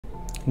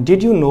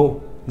Did you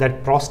know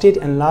that prostate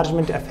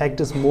enlargement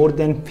affects more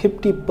than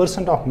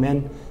 50% of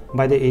men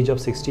by the age of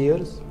 60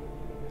 years?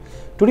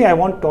 Today I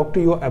want to talk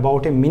to you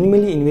about a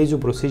minimally invasive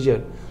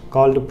procedure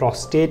called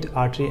Prostate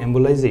Artery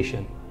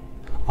Embolization,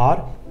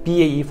 or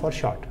PAE for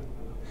short.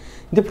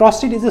 The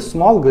prostate is a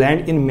small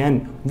gland in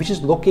men which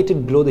is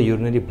located below the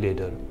urinary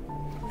bladder.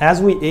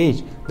 As we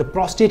age, the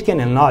prostate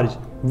can enlarge,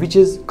 which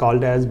is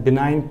called as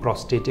Benign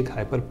Prostatic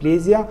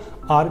Hyperplasia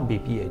or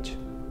BPH.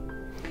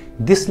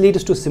 This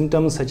leads to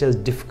symptoms such as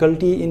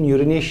difficulty in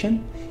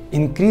urination,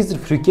 increased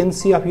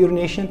frequency of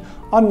urination,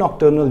 or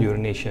nocturnal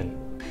urination.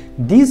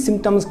 These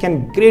symptoms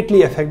can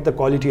greatly affect the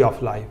quality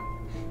of life.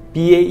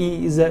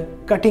 PAE is a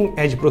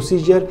cutting-edge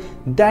procedure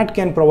that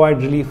can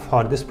provide relief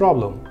for this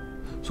problem.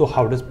 So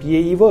how does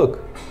PAE work?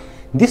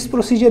 This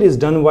procedure is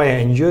done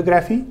via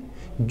angiography.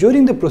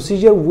 During the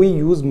procedure, we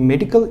use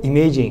medical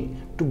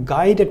imaging to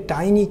guide a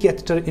tiny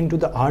catheter into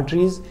the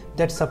arteries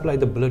that supply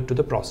the blood to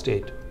the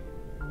prostate.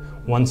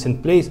 Once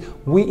in place,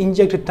 we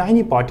inject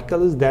tiny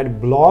particles that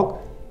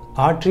block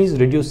arteries,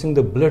 reducing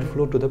the blood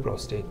flow to the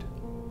prostate.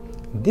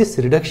 This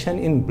reduction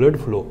in blood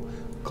flow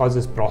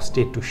causes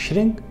prostate to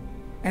shrink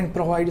and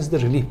provides the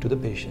relief to the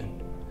patient.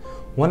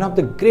 One of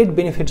the great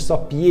benefits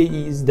of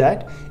PAE is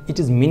that it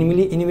is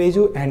minimally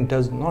invasive and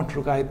does not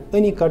require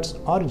any cuts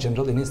or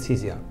general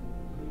anesthesia.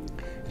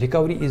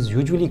 Recovery is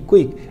usually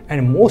quick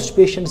and most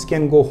patients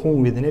can go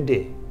home within a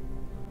day.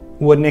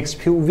 Over the next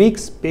few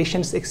weeks,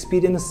 patients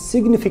experience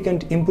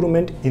significant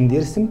improvement in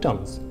their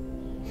symptoms.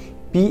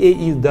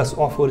 PAE thus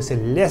offers a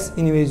less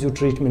invasive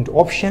treatment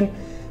option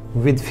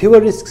with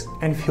fewer risks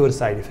and fewer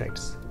side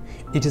effects.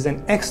 It is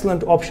an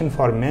excellent option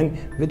for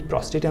men with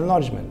prostate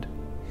enlargement.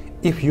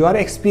 If you are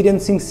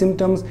experiencing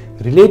symptoms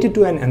related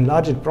to an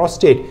enlarged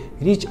prostate,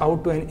 reach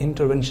out to an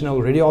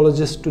interventional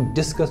radiologist to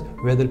discuss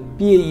whether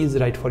PAE is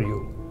right for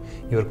you.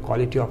 Your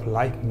quality of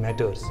life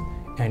matters,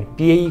 and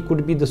PAE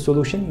could be the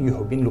solution you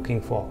have been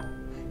looking for.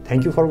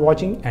 Thank you for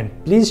watching, and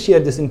please share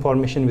this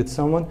information with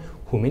someone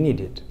who may need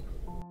it.